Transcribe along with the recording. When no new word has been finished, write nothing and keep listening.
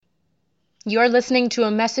You're listening to a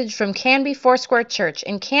message from Canby Foursquare Church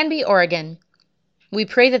in Canby, Oregon. We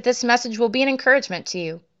pray that this message will be an encouragement to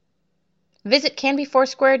you. Visit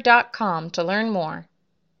canbyfoursquare.com to learn more.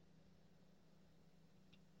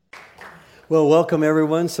 Well, welcome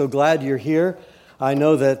everyone. So glad you're here. I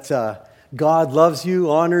know that God loves you,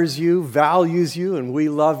 honors you, values you, and we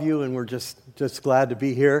love you, and we're just glad to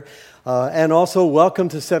be here. And also, welcome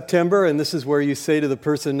to September, and this is where you say to the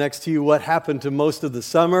person next to you, what happened to most of the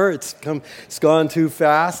summer? It's gone too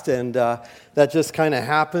fast, and that just kind of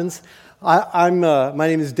happens. My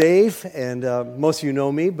name is Dave, and most of you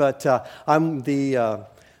know me, but I'm the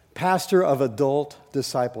pastor of adult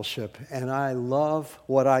discipleship, and I love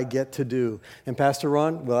what I get to do. And Pastor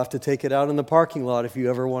Ron, we'll have to take it out in the parking lot if you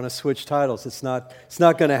ever want to switch titles. It's not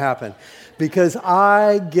going to happen, because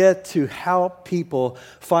I get to help people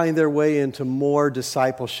find their way into more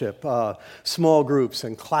discipleship, small groups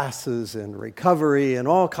and classes and recovery and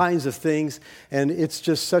all kinds of things, and it's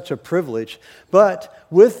just such a privilege. But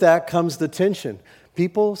with that comes the tension.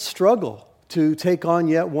 People struggle to take on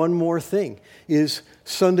yet one more thing. Is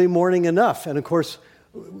Sunday morning enough? And of course,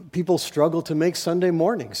 people struggle to make Sunday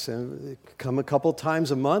mornings. And come a couple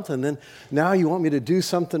times a month, and then now you want me to do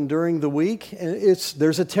something during the week? And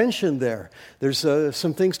there's a tension there. There's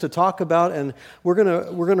some things to talk about, and we're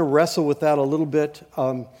gonna wrestle with that a little bit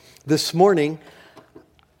this morning.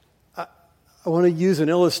 I want to use an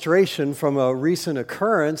illustration from a recent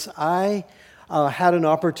occurrence. I had an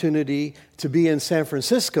opportunity to be in San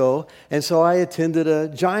Francisco, and so I attended a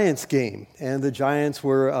Giants game, and the Giants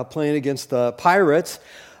were playing against the Pirates.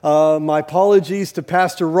 My apologies to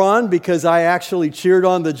Pastor Ron, because I actually cheered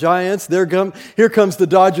on the Giants. Here comes the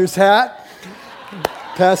Dodgers hat.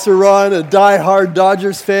 Pastor Ron, a diehard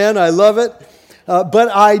Dodgers fan. I love it. But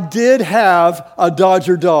I did have a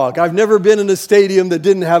Dodger dog. I've never been in a stadium that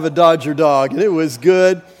didn't have a Dodger dog, and it was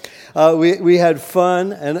good. We had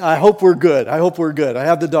fun, and I hope we're good. I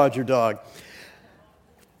have the Dodger dog.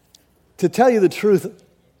 To tell you the truth,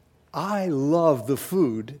 I love the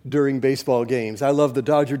food during baseball games. I love the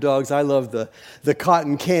Dodger dogs. I love the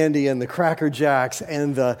cotton candy and the Cracker Jacks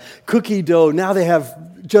and the cookie dough. Now they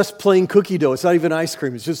have just plain cookie dough. It's not even ice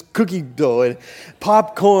cream. It's just cookie dough and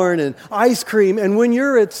popcorn and ice cream. And when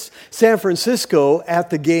you're at San Francisco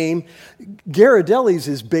at the game, Ghirardelli's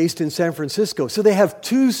is based in San Francisco. So they have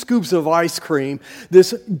 2 scoops of ice cream,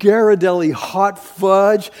 this Ghirardelli hot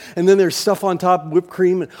fudge, and then there's stuff on top, whipped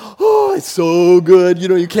cream. And, oh, it's so good.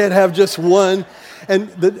 You can't have just one.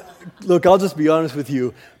 And look, I'll just be honest with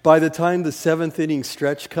you. By the time the 7th inning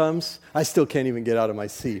stretch comes, I still can't even get out of my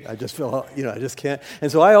seat. I just feel, I just can't.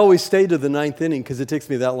 And so I always stay to the 9th inning because it takes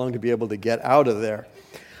me that long to be able to get out of there.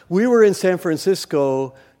 We were in San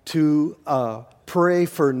Francisco to pray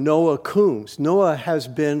for Noah Coombs. Noah has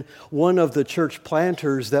been one of the church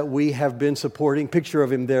planters that we have been supporting. Picture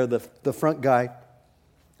of him there, the front guy.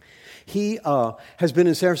 He has been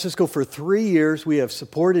in San Francisco for 3 years. We have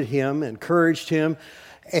supported him, encouraged him,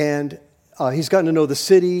 and he's gotten to know the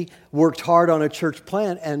city, worked hard on a church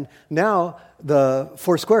plant, and now the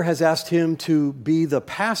Foursquare has asked him to be the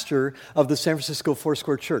pastor of the San Francisco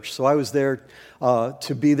Foursquare Church. So I was there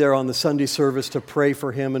to be there on the Sunday service to pray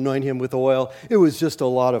for him, anoint him with oil. It was just a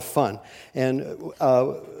lot of fun. And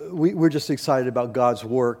we're just excited about God's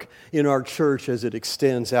work in our church as it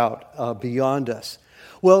extends out beyond us.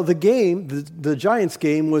 Well, the Giants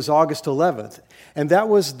game was August 11th, and that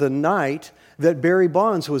was the night that Barry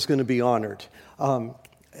Bonds was going to be honored.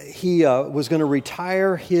 He was going to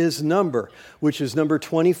retire his number, which is number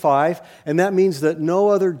 25, and that means that no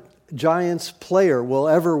other Giants player will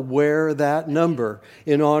ever wear that number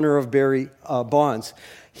in honor of Barry Bonds.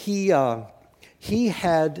 He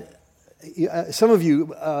had, some of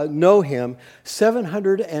you know him,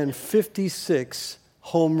 756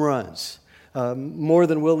 home runs. More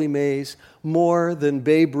than Willie Mays, more than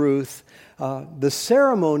Babe Ruth. The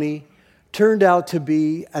ceremony turned out to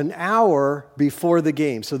be an hour before the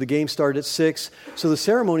game. So the game started at 6, so the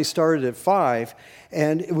ceremony started at 5,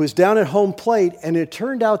 and it was down at home plate, and it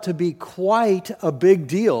turned out to be quite a big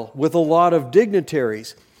deal with a lot of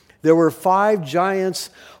dignitaries. There were 5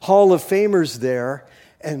 Giants Hall of Famers there,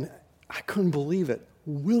 and I couldn't believe it.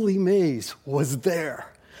 Willie Mays was there.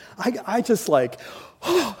 I just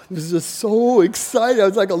was just so excited. I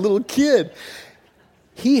was like a little kid.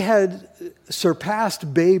 He had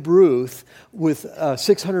surpassed Babe Ruth with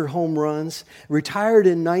 600 home runs, retired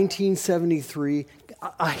in 1973,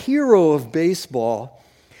 a hero of baseball,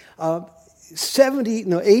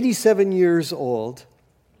 87 years old.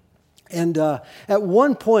 And at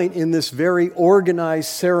one point in this very organized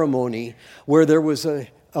ceremony where there was a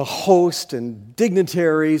a host and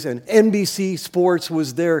dignitaries, and NBC Sports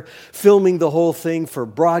was there filming the whole thing for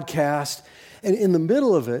broadcast. And in the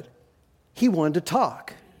middle of it, he wanted to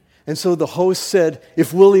talk. And so the host said,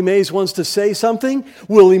 if Willie Mays wants to say something,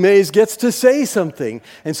 Willie Mays gets to say something.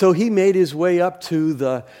 And so he made his way up to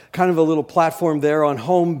the kind of a little platform there on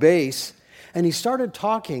home base, and he started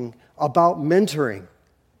talking about mentoring.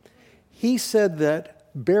 He said that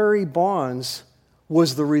Barry Bonds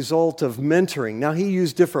was the result of mentoring. Now, he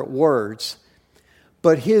used different words,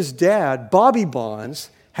 but his dad, Bobby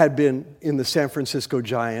Bonds, had been in the San Francisco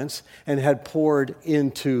Giants and had poured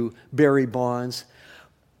into Barry Bonds.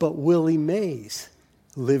 But Willie Mays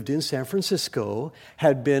lived in San Francisco,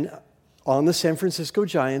 had been on the San Francisco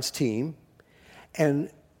Giants team, and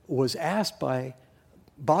was asked by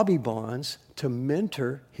Bobby Bonds to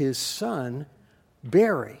mentor his son,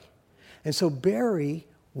 Barry. And so Barry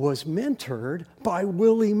was mentored by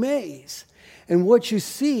Willie Mays. And what you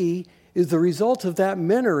see is the result of that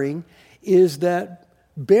mentoring is that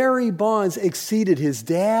Barry Bonds exceeded his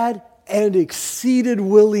dad and exceeded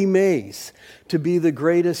Willie Mays to be the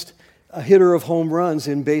greatest hitter of home runs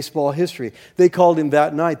in baseball history. They called him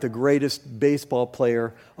that night the greatest baseball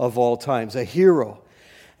player of all times, a hero.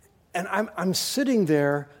 And I'm sitting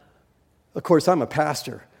there, of course, I'm a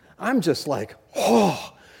pastor. I'm just like,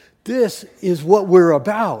 oh, this is what we're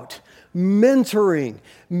about. Mentoring,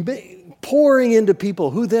 pouring into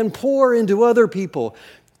people who then pour into other people,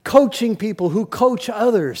 coaching people who coach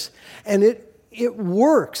others. And it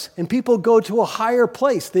works, and people go to a higher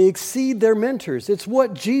place. They exceed their mentors. It's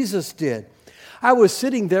what Jesus did. I was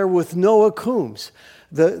sitting there with Noah Coombs,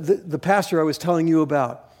 the pastor I was telling you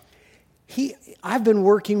about. I've been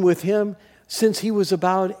working with him since he was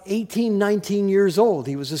about 18, 19 years old.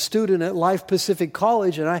 He was a student at Life Pacific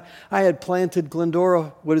College, and I had planted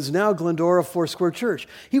Glendora, what is now Glendora Foursquare Church.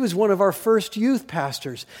 He was one of our first youth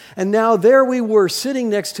pastors. And now there we were sitting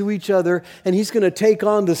next to each other, and he's going to take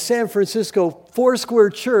on the San Francisco Foursquare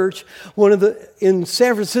Church, in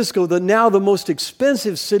San Francisco, now the most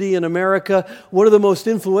expensive city in America, one of the most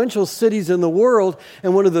influential cities in the world,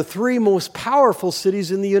 and one of the 3 most powerful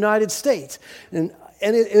cities in the United States.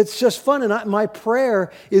 And it's just fun. And my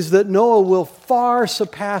prayer is that Noah will far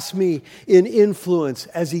surpass me in influence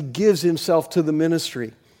as he gives himself to the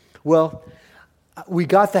ministry. Well, we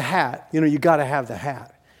got the hat. You got to have the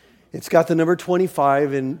hat. It's got the number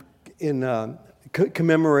 25 in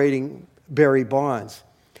commemorating Barry Bonds.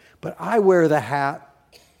 But I wear the hat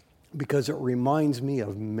because it reminds me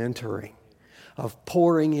of mentoring, of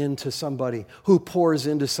pouring into somebody who pours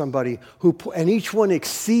into somebody and each one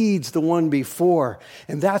exceeds the one before.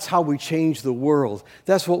 And that's how we change the world.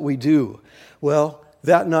 That's what we do. Well,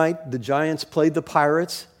 that night, the Giants played the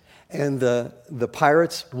Pirates, and the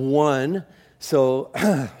Pirates won. So,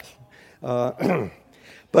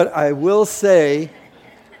 but I will say,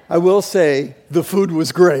 the food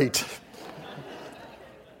was great.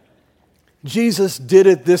 Jesus did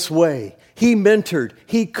it this way. He mentored,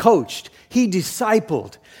 he coached, he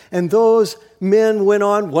discipled. And those men went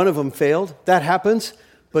on. One of them failed. That happens.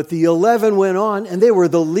 But the 11 went on, and they were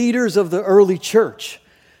the leaders of the early church.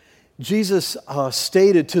 Jesus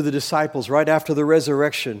stated to the disciples right after the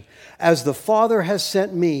resurrection, "As the Father has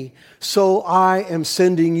sent me, so I am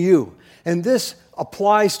sending you." And this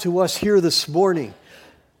applies to us here this morning.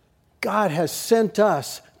 God has sent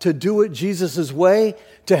us to do it Jesus' way,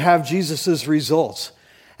 to have Jesus' results.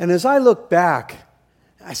 And as I look back,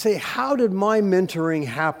 I say, how did my mentoring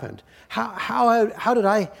happen? How did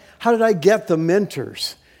I get the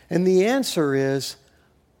mentors? And the answer is,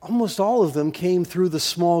 almost all of them came through the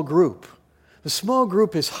small group. The small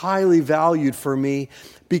group is highly valued for me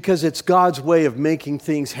because it's God's way of making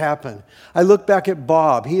things happen. I look back at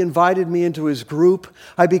Bob. He invited me into his group.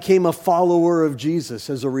 I became a follower of Jesus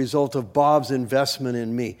as a result of Bob's investment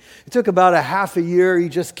in me. It took about a half a year. He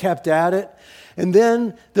just kept at it. And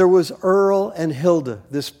then there was Earl and Hilda,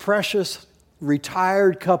 this precious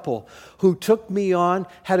retired couple who took me on,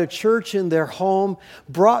 had a church in their home,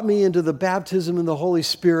 brought me into the baptism in the Holy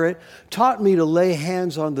Spirit, taught me to lay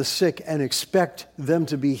hands on the sick and expect them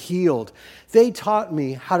to be healed. They taught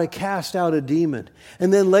me how to cast out a demon.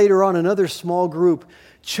 And then later on, another small group,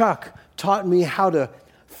 Chuck, taught me how to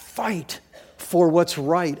fight for what's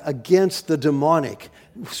right against the demonic,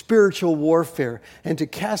 spiritual warfare, and to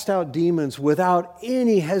cast out demons without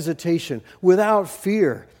any hesitation, without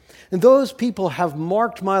fear. And those people have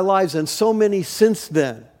marked my lives, and so many since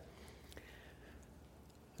then.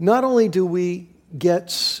 Not only do we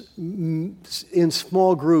get in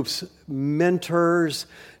small groups mentors,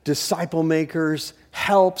 disciple makers,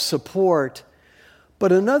 help, support,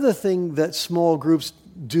 but another thing that small groups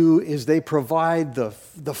do is they provide the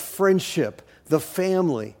friendship, the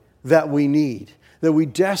family that we need, that we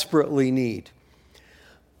desperately need.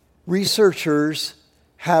 Researchers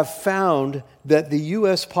have found that the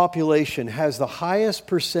U.S. population has the highest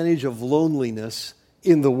percentage of loneliness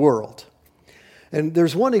in the world. And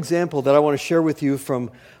there's one example that I want to share with you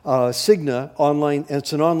from Cigna online.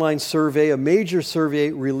 It's an online survey, a major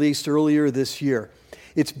survey released earlier this year.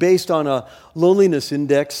 It's based on a loneliness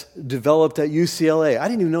index developed at UCLA. I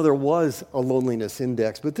didn't even know there was a loneliness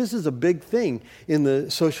index, but this is a big thing in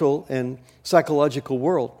the social and psychological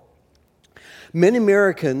world. Many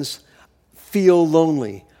Americans feel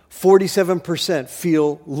lonely. 47%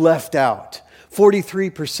 feel left out.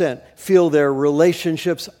 43% feel their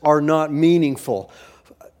relationships are not meaningful.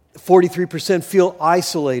 43% feel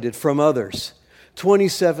isolated from others.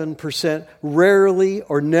 27% rarely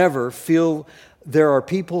or never feel there are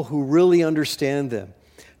people who really understand them.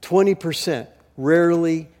 20%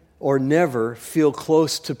 rarely or never feel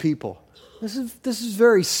close to people. This is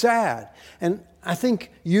very sad. And I think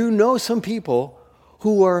you know some people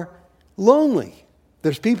who are lonely.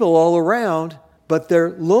 There's people all around, but they're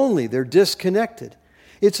lonely, they're disconnected.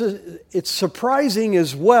 It's surprising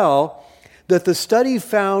as well that the study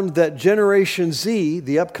found that Generation Z,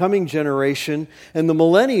 the upcoming generation, and the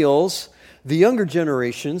millennials, the younger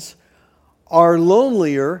generations, are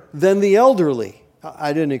lonelier than the elderly.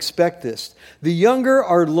 I didn't expect this. The younger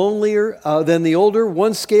are lonelier than the older.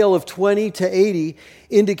 One scale of 20 to 80,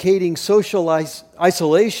 indicating social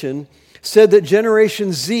isolation, said that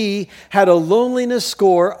Generation Z had a loneliness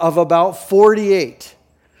score of about 48,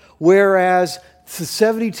 whereas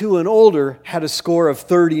 72 and older had a score of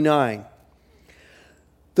 39.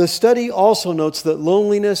 The study also notes that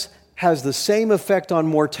loneliness has the same effect on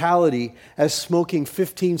mortality as smoking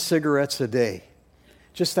 15 cigarettes a day.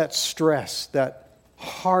 Just that stress, that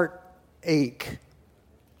heartache.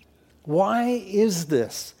 Why is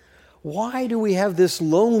this? Why do we have this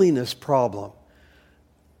loneliness problem?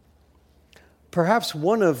 Perhaps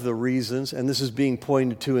one of the reasons, and this is being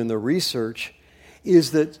pointed to in the research,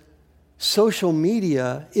 is that social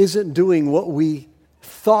media isn't doing what we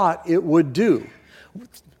thought it would do.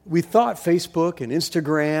 We thought Facebook and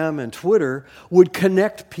Instagram and Twitter would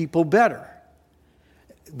connect people better,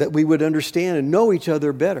 that we would understand and know each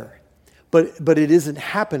other better. But it isn't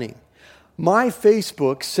happening. My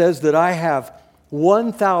Facebook says that I have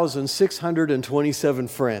 1,627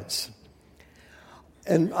 friends.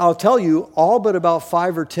 And I'll tell you, all but about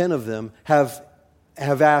 5 or 10 of them have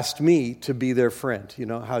asked me to be their friend. You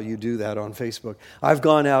know how you do that on Facebook. I've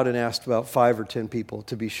gone out and asked about 5 or 10 people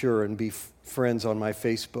to be sure and be friends on my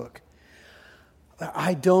Facebook.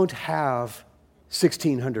 I don't have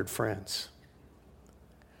 1,600 friends.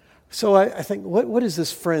 So I think, what is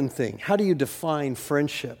this friend thing? How do you define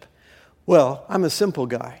friendship? Well, I'm a simple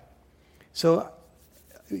guy. So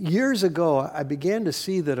years ago, I began to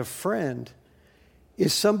see that a friend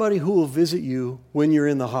is somebody who will visit you when you're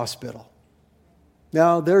in the hospital.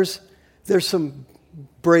 Now, there's some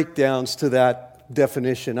breakdowns to that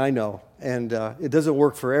definition, I know, and it doesn't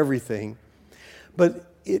work for everything, but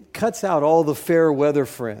it cuts out all the fair weather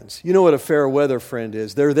friends. You know what a fair weather friend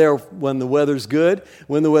is. They're there when the weather's good.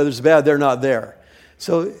 When the weather's bad, they're not there.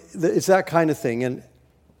 So it's that kind of thing. And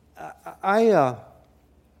I've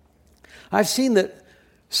seen that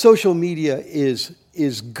social media is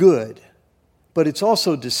good, but it's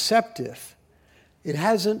also deceptive. It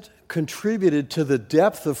hasn't contributed to the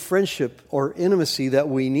depth of friendship or intimacy that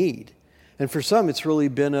we need. And for some, it's really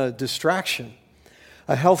been a distraction.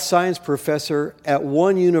 A health science professor at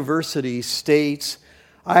one university states,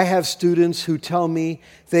 I have students who tell me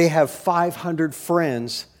they have 500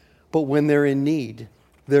 friends, but when they're in need,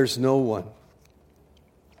 there's no one.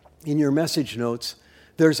 In your message notes,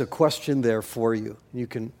 there's a question there for you. You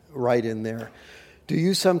can write in there. Do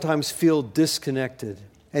you sometimes feel disconnected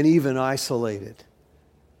and even isolated?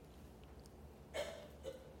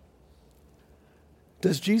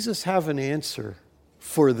 Does Jesus have an answer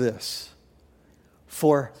for this?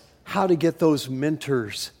 For how to get those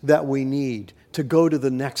mentors that we need to go to the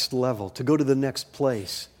next level, to go to the next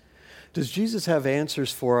place? Does Jesus have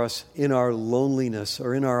answers for us in our loneliness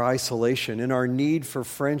or in our isolation, in our need for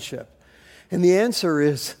friendship? And the answer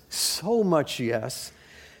is so much yes.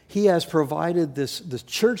 He has provided the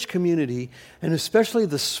church community, and especially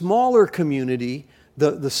the smaller community,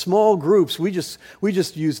 the small groups. We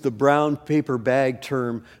just use the brown paper bag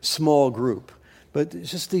term, small group. But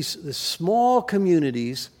it's just these small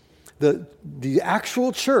communities, the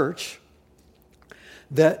actual church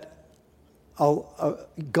that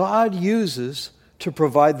God uses to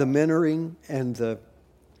provide the mentoring and the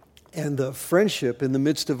and the friendship in the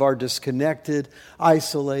midst of our disconnected,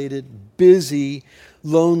 isolated, busy,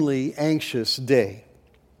 lonely, anxious day.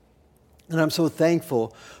 And I'm so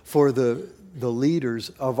thankful for the leaders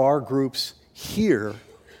of our groups here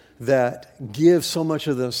that give so much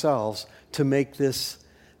of themselves to make this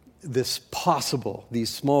possible, these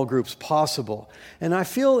small groups possible. And I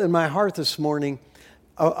feel in my heart this morning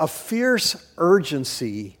a fierce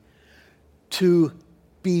urgency to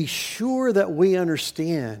be sure that we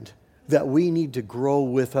understand that we need to grow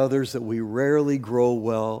with others, that we rarely grow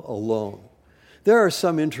well alone. There are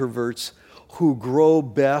some introverts who grow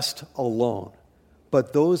best alone,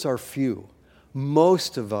 but those are few.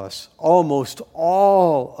 Most of us, almost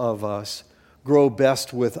all of us, grow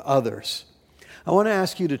best with others. I want to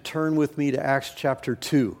ask you to turn with me to Acts chapter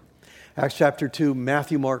 2. Acts chapter 2,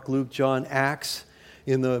 Matthew, Mark, Luke, John, Acts,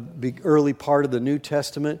 in the early part of the New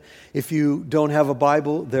Testament. If you don't have a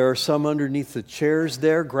Bible, there are some underneath the chairs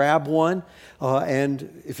there. Grab one.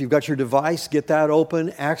 And if you've got your device, get that open.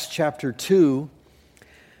 Acts chapter 2.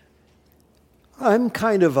 I'm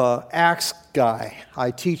kind of a Acts guy. I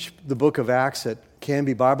teach the book of Acts at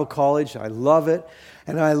Canby Bible College. I love it.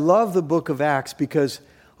 And I love the book of Acts because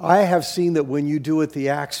I have seen that when you do it the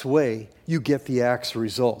Acts way, you get the Acts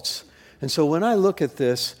results. And so when I look at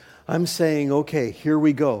this, I'm saying, okay, here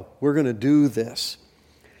we go. We're going to do this.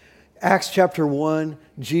 Acts chapter 1,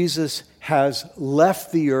 Jesus has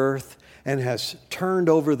left the earth and has turned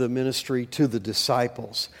over the ministry to the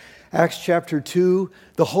disciples. Acts chapter 2,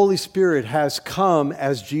 the Holy Spirit has come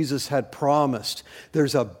as Jesus had promised.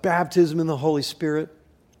 There's a baptism in the Holy Spirit.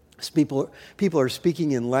 People are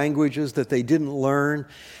speaking in languages that they didn't learn,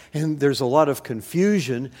 and there's a lot of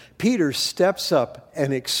confusion. Peter steps up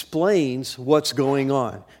and explains what's going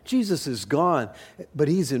on. Jesus is gone, but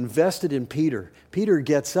he's invested in Peter. Peter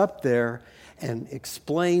gets up there and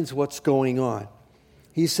explains what's going on.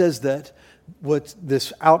 He says that what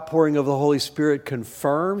this outpouring of the Holy Spirit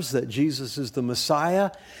confirms that Jesus is the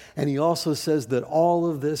Messiah, and he also says that all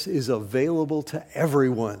of this is available to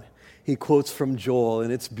everyone. He quotes from Joel,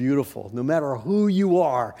 and it's beautiful. No matter who you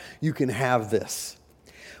are, you can have this.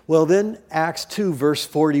 Well, then Acts 2, verse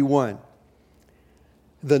 41,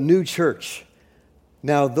 the new church.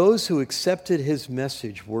 Now those who accepted his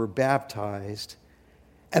message were baptized,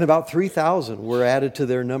 and about 3,000 were added to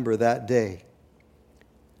their number that day.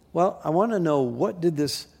 Well, I want to know, what did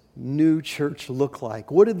this new church look like?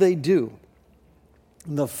 What did they do?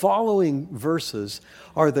 The following verses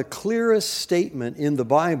are the clearest statement in the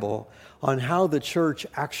Bible on how the church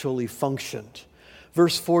actually functioned.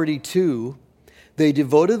 Verse 42, they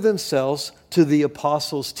devoted themselves to the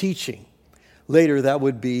apostles' teaching. Later, that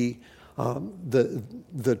would be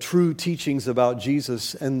the true teachings about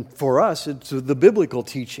Jesus, and for us, it's the biblical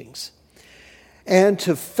teachings. And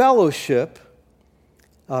to fellowship,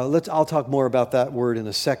 I'll talk more about that word in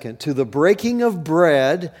a second. To the breaking of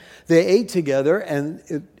bread, they ate together,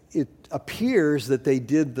 and it appears that they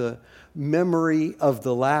did the memory of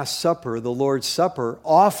the Last Supper, the Lord's Supper,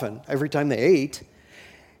 often, every time they ate,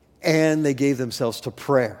 and they gave themselves to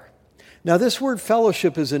prayer. Now, this word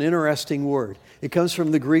fellowship is an interesting word. It comes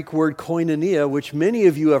from the Greek word koinonia, which many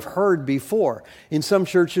of you have heard before. In some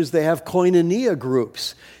churches, they have koinonia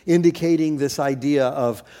groups, indicating this idea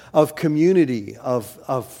of community,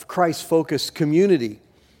 of Christ-focused community.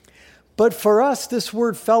 But for us, this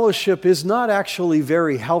word fellowship is not actually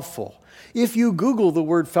very helpful. If you Google the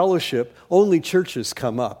word fellowship, only churches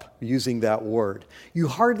come up using that word. You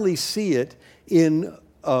hardly see it in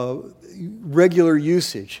regular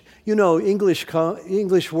usage. You know,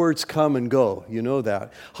 English words come and go. You know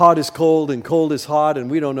that. Hot is cold and cold is hot, and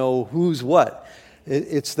we don't know who's what.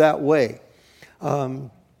 It's that way.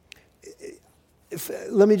 Let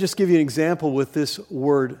me just give you an example with this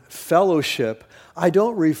word fellowship. I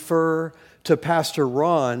don't refer to Pastor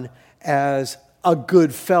Ron as a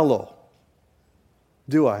good fellow,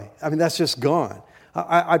 do I? I mean, that's just gone.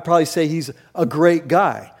 I'd probably say he's a great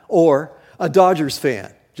guy or a Dodgers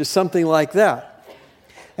fan, just something like that.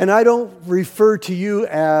 And I don't refer to you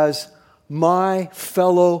as my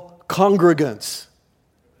fellow congregants.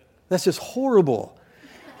 That's just horrible.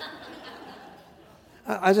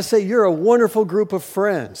 I just say you're a wonderful group of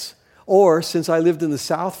friends. Or, since I lived in the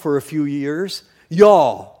South for a few years,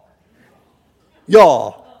 y'all.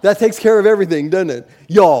 Y'all. That takes care of everything, doesn't it?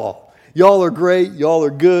 Y'all. Y'all are great. Y'all are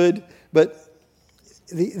good. But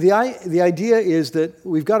the idea is that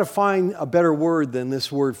we've got to find a better word than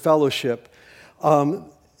this word fellowship.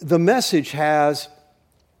 The Message has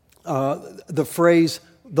the phrase,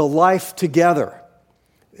 the life together.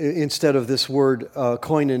 instead of this word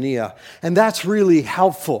koinonia. And that's really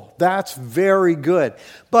helpful. That's very good.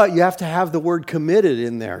 But you have to have the word committed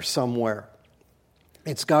in there somewhere.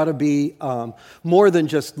 It's got to be more than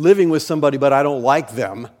just living with somebody, but I don't like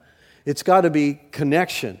them. It's got to be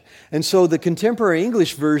connection. And so the contemporary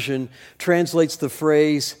English version translates the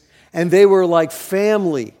phrase, and they were like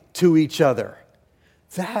family to each other.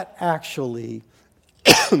 That actually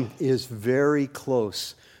is very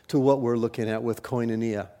close to what we're looking at with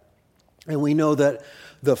koinonia. And we know that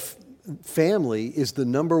the family is the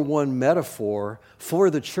number one metaphor for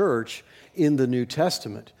the church in the New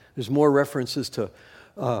Testament. There's more references to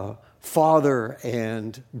father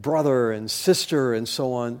and brother and sister and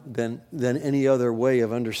so on than any other way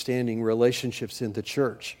of understanding relationships in the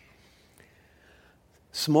church.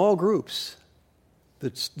 Small groups,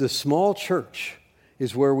 the small church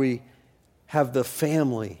is where we have the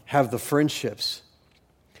family, have the friendships.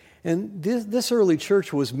 And this early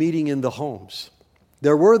church was meeting in the homes.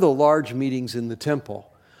 There were the large meetings in the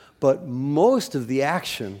temple, but most of the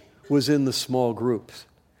action was in the small groups.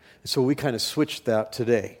 So we kind of switched that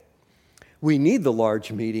today. We need the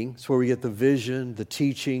large meeting. It's where we get the vision, the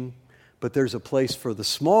teaching, but there's a place for the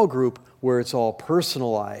small group where it's all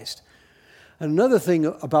personalized. Another thing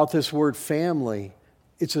about this word family,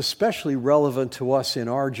 it's especially relevant to us in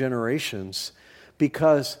our generations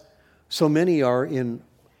because so many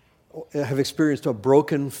have experienced a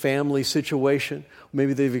broken family situation.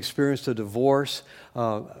 Maybe they've experienced a divorce.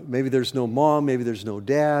 Maybe there's no mom. Maybe there's no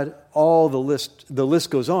dad. The list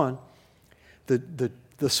goes on.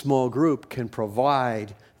 The small group can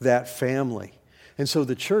provide that family. And so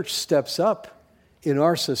the church steps up in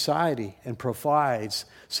our society and provides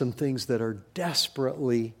some things that are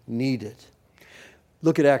desperately needed.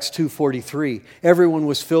 Look at Acts 2:43. Everyone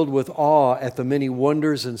was filled with awe at the many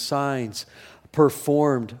wonders and signs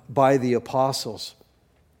performed by the apostles.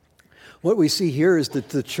 What we see here is that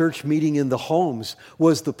the church meeting in the homes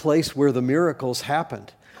was the place where the miracles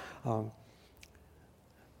happened.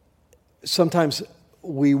 Sometimes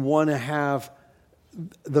we want to have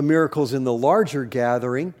the miracles in the larger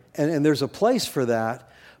gathering, and there's a place for that.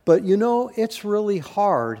 But it's really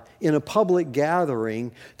hard in a public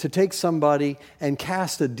gathering to take somebody and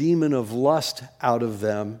cast a demon of lust out of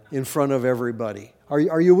them in front of everybody.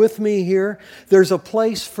 Are you with me here? There's a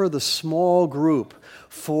place for the small group,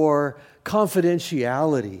 for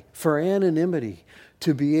confidentiality, for anonymity,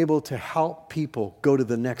 to be able to help people go to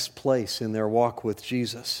the next place in their walk with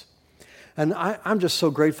Jesus. And I'm just so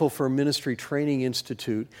grateful for Ministry Training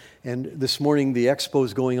Institute. And this morning, the expo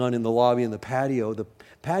is going on in the lobby in the patio. The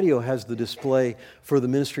patio has the display for the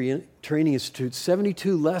Ministry Training Institute,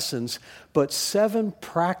 72 lessons, but 7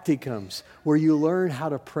 practicums where you learn how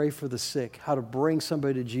to pray for the sick, how to bring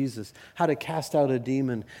somebody to Jesus, how to cast out a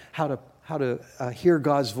demon, how to hear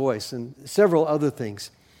God's voice, and several other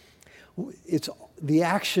things. The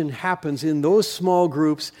action happens in those small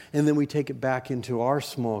groups, and then we take it back into our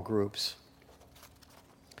small groups.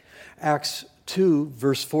 Acts 2,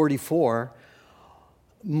 verse 44,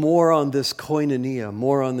 more on this koinonia,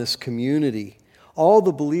 more on this community. All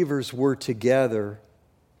the believers were together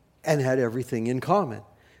and had everything in common.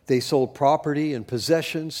 They sold property and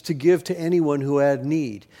possessions to give to anyone who had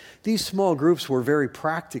need. These small groups were very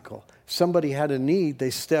practical. If somebody had a need, they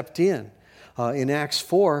stepped in. In Acts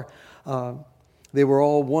 4, they were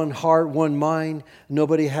all one heart, one mind.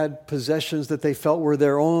 Nobody had possessions that they felt were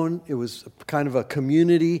their own. It was kind of a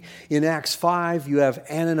community. In Acts 5, you have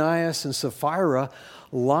Ananias and Sapphira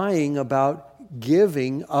lying about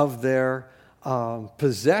giving of their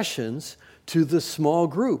possessions to the small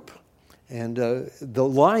group. And the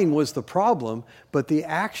lying was the problem, but the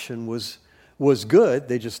action was good.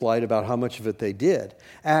 They just lied about how much of it they did.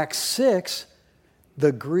 Acts 6,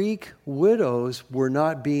 the Greek widows were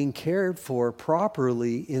not being cared for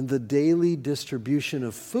properly in the daily distribution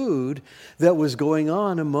of food that was going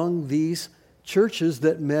on among these churches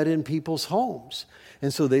that met in people's homes.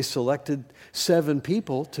 And so they selected 7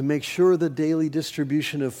 people to make sure the daily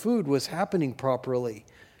distribution of food was happening properly.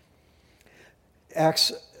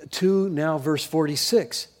 Acts 2, now verse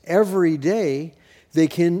 46. Every day they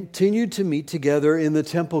continued to meet together in the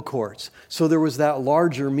temple courts. So there was that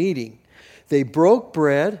larger meeting. They broke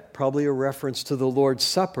bread, probably a reference to the Lord's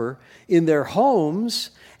Supper, in their homes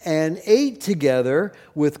and ate together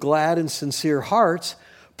with glad and sincere hearts,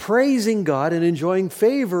 praising God and enjoying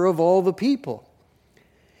favor of all the people.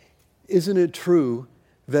 Isn't it true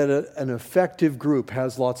that an effective group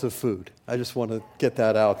has lots of food? I just want to get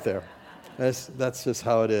that out there. That's just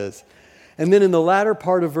how it is. And then in the latter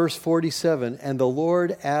part of verse 47, and the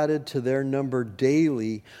Lord added to their number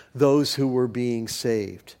daily those who were being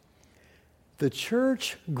saved. The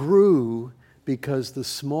church grew because the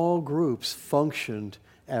small groups functioned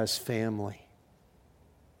as family.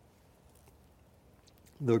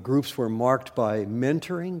 The groups were marked by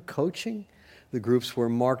mentoring, coaching. The groups were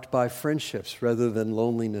marked by friendships rather than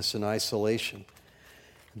loneliness and isolation.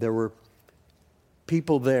 There were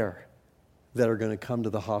people there that are going to come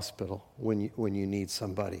to the hospital when you need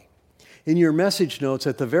somebody. In your message notes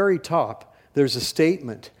at the very top, there's a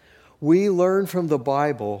statement. We learn from the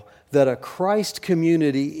Bible that a Christ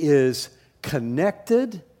community is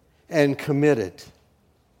connected and committed.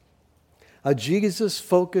 A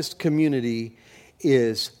Jesus-focused community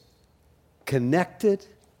is connected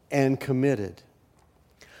and committed.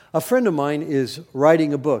 A friend of mine is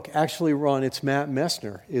writing a book. Actually, Ron, it's Matt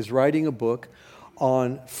Messner, is writing a book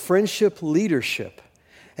on friendship leadership.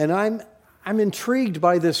 And I'm intrigued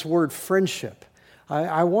by this word friendship.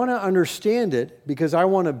 I want to understand it because I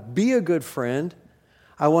want to be a good friend.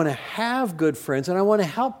 I want to have good friends, and I want to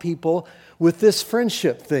help people with this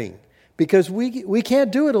friendship thing because we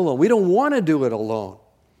can't do it alone. We don't want to do it alone.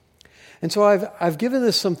 And so I've given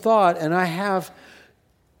this some thought, and I have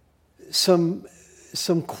some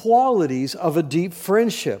qualities of a deep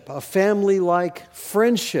friendship, a family-like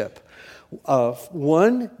friendship.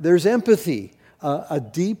 One, there's empathy, a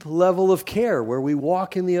deep level of care where we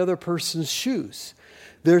walk in the other person's shoes.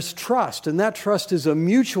 There's trust, and that trust is a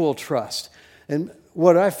mutual trust. And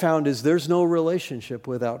what I found is there's no relationship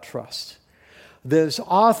without trust. There's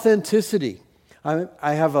authenticity.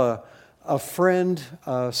 I have a friend,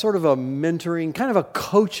 sort of a mentoring, kind of a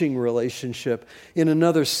coaching relationship in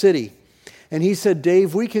another city. And he said,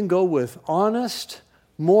 Dave, we can go with honest,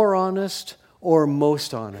 more honest, or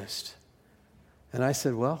most honest. And I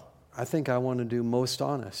said, well, I think I want to do most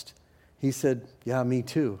honest. He said, yeah, me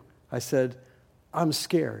too. I said, I'm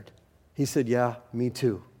scared. He said, yeah, me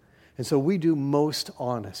too. And so we do most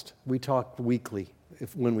honest. We talk weekly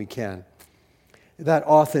when we can. That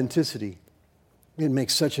authenticity, it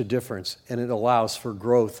makes such a difference, and it allows for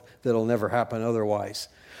growth that'll never happen otherwise.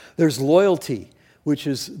 There's loyalty, which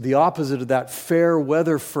is the opposite of that fair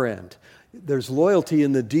weather friend. There's loyalty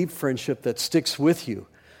in the deep friendship that sticks with you.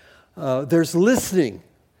 There's listening.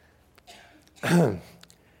 I'm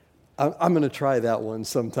going to try that one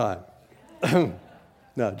sometime.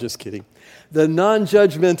 No, just kidding. The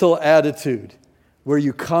non-judgmental attitude, where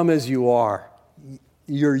you come as you are.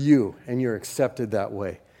 You're you, and you're accepted that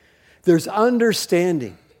way. There's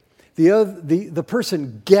understanding. The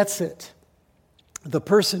person gets it. The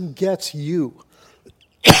person gets you.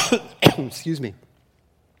 Excuse me.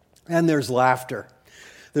 And there's laughter.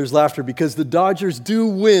 There's laughter because the Dodgers do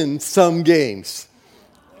win some games.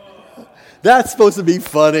 That's supposed to be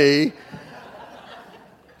funny.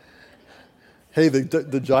 Hey,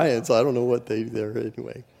 the Giants, I don't know what they're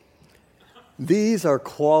anyway. These are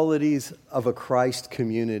qualities of a Christ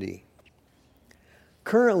community.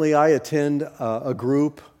 Currently, I attend a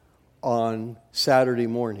group on Saturday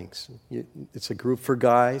mornings. It's a group for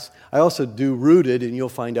guys. I also do Rooted, and you'll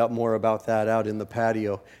find out more about that out in the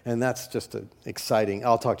patio. And that's just exciting.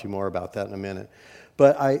 I'll talk to you more about that in a minute.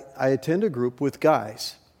 But I attend a group with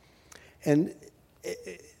guys. And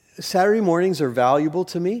Saturday mornings are valuable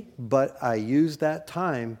to me, but I use that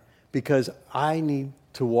time because I need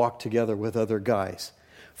to walk together with other guys.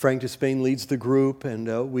 Frank Despain leads the group,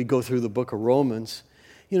 and we go through the book of Romans.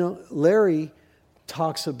 You know, Larry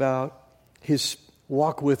talks about his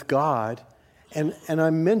walk with God, and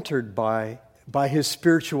I'm mentored by his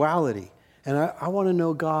spirituality. And I want to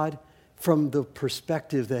know God from the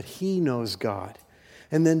perspective that he knows God.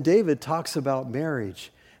 And then David talks about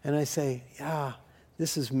marriage, and I say, yeah,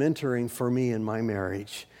 this is mentoring for me in my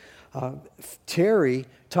marriage. Terry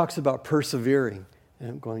talks about persevering. And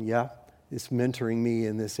I'm going, yeah, it's mentoring me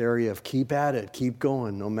in this area of keep at it, keep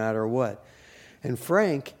going, no matter what. And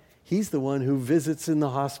Frank, he's the one who visits in the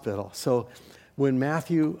hospital. So when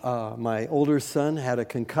Matthew, my older son, had a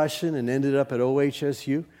concussion and ended up at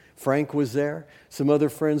OHSU, Frank was there. Some other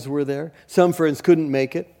friends were there. Some friends couldn't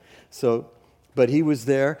make it, but he was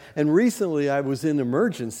there. And recently I was in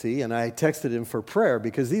emergency, and I texted him for prayer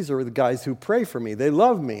because these are the guys who pray for me. They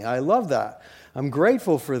love me. I love that. I'm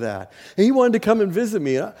grateful for that. And he wanted to come and visit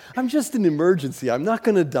me. I'm just in emergency. I'm not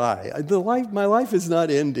going to die. My life is not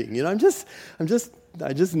ending. You know, I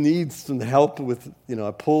just need some help with,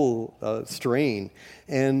 a pull strain.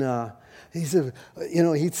 And he said,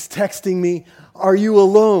 he's texting me, "Are you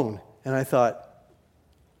alone?" And I thought,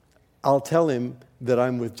 I'll tell him that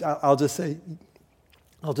I'm with. I'll just say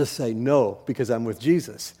no because I'm with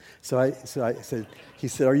Jesus. So I said. He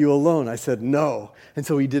said, "Are you alone?" I said, "No." And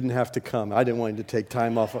so he didn't have to come. I didn't want him to take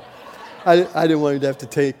time off. I didn't want him to have to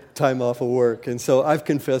take time off of work, and so I've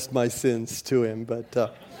confessed my sins to him.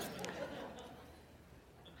 But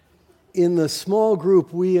in the small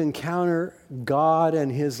group, we encounter God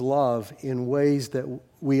and His love in ways that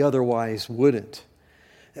we otherwise wouldn't.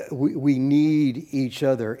 We need each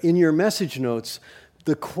other. In your message notes,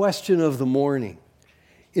 the question of the morning: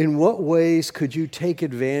 in what ways could you take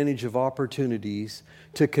advantage of opportunities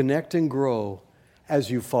to connect and grow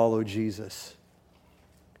as you follow Jesus?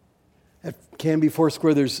 At Canby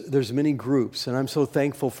Foursquare, there's many groups, and I'm so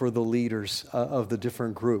thankful for the leaders of the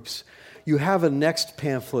different groups. You have a next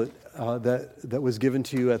pamphlet that was given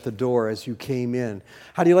to you at the door as you came in.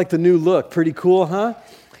 How do you like the new look? Pretty cool, huh?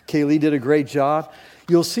 Kaylee did a great job.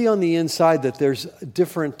 You'll see on the inside that there's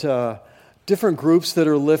different groups that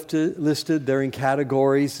are listed. They're in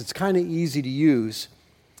categories. It's kind of easy to use.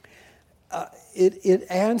 It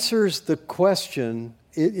answers the question,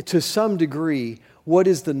 to some degree, what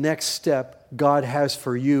is the next step God has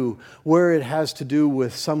for you, where it has to do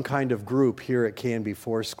with some kind of group here at Canby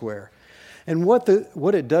Foursquare. And what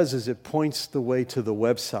it does is it points the way to the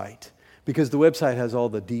website, because the website has all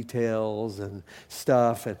the details and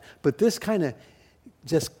stuff. But this kind of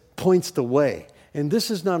just points the way. And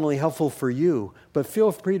this is not only helpful for you, but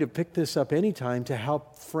feel free to pick this up anytime to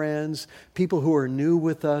help friends, people who are new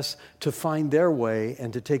with us, to find their way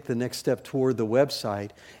and to take the next step toward the website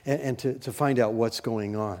and to find out what's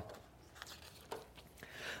going on.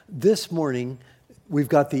 This morning, we've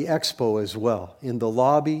got the expo as well in the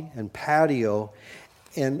lobby and patio,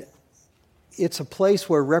 and it's a place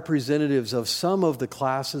where representatives of some of the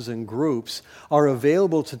classes and groups are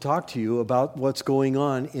available to talk to you about what's going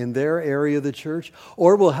on in their area of the church,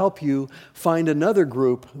 or will help you find another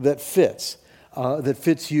group that fits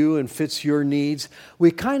you and fits your needs.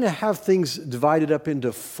 We kind of have things divided up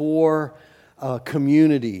into four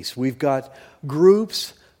communities. We've got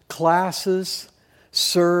groups, classes,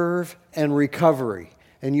 serve, and recovery.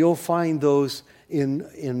 And you'll find those in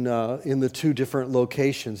the two different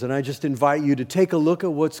locations. And I just invite you to take a look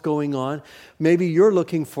at what's going on. Maybe you're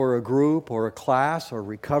looking for a group or a class or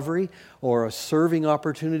recovery or a serving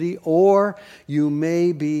opportunity, or you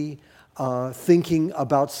may be thinking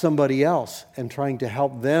about somebody else and trying to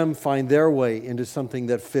help them find their way into something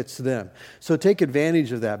that fits them. So take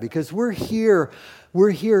advantage of that, because we're here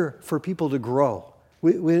for people to grow.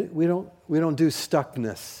 We don't do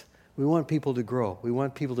stuckness. We want people to grow. We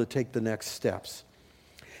want people to take the next steps.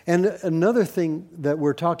 And another thing that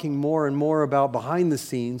we're talking more and more about behind the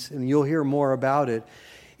scenes, and you'll hear more about it,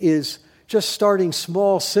 is just starting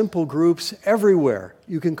small, simple groups everywhere.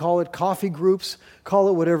 You can call it coffee groups, call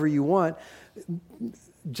it whatever you want.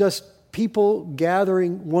 Just people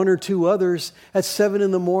gathering one or two others at 7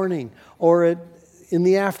 a.m. or in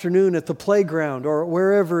the afternoon at the playground or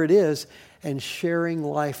wherever it is, and sharing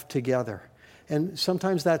life together. And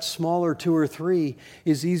sometimes that smaller 2 or 3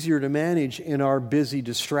 is easier to manage in our busy,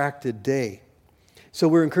 distracted day. So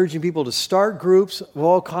we're encouraging people to start groups of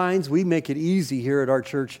all kinds. We make it easy here at our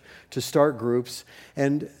church to start groups,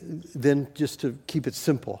 and then just to keep it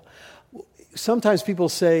simple. Sometimes people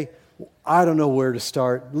say, I don't know where to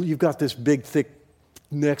start. You've got this big, thick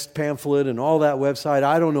next pamphlet and all that website.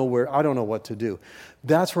 I don't know what to do.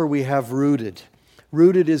 That's where we have Rooted.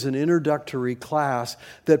 Rooted is an introductory class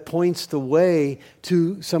that points the way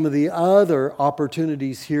to some of the other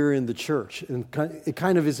opportunities here in the church. And it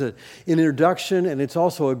kind of is an introduction, and it's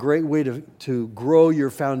also a great way to grow your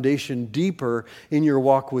foundation deeper in your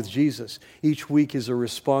walk with Jesus. Each week is a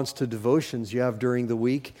response to devotions you have during the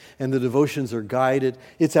week, and the devotions are guided.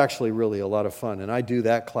 It's actually really a lot of fun, and I do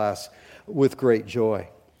that class with great joy.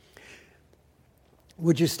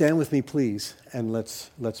 Would you stand with me, please, and let's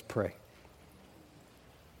pray.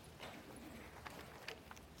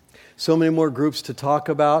 So many more groups to talk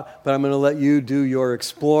about, but I'm going to let you do your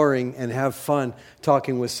exploring and have fun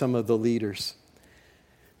talking with some of the leaders.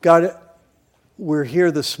 God, we're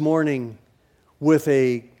here this morning with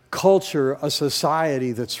a culture, a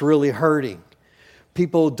society that's really hurting.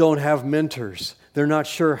 People don't have mentors. They're not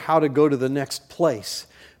sure how to go to the next place.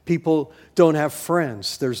 People don't have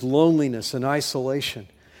friends. There's loneliness and isolation.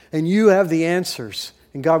 And you have the answers.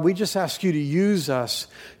 And God, we just ask you to use us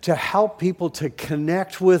to help people to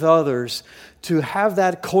connect with others, to have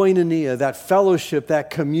that koinonia, that fellowship, that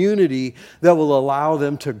community that will allow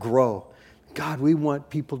them to grow. God, we want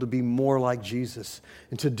people to be more like Jesus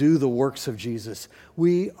and to do the works of Jesus.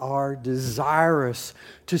 We are desirous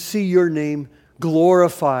to see your name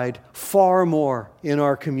glorified far more in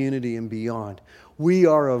our community and beyond. We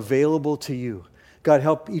are available to you. God,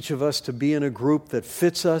 help each of us to be in a group that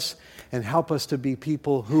fits us, and help us to be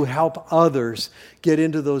people who help others get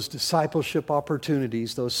into those discipleship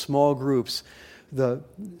opportunities, those small groups, the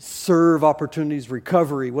serve opportunities,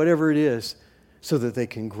 recovery, whatever it is, so that they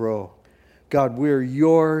can grow. God, we're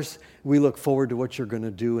yours. We look forward to what you're going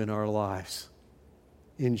to do in our lives.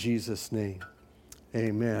 In Jesus' name,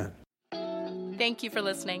 amen. Thank you for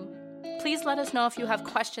listening. Please let us know if you have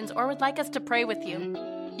questions or would like us to pray with you.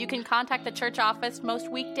 You can contact the church office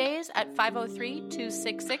most weekdays at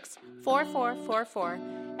 503-266-4444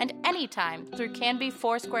 and anytime through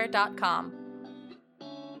canbyfoursquare.com.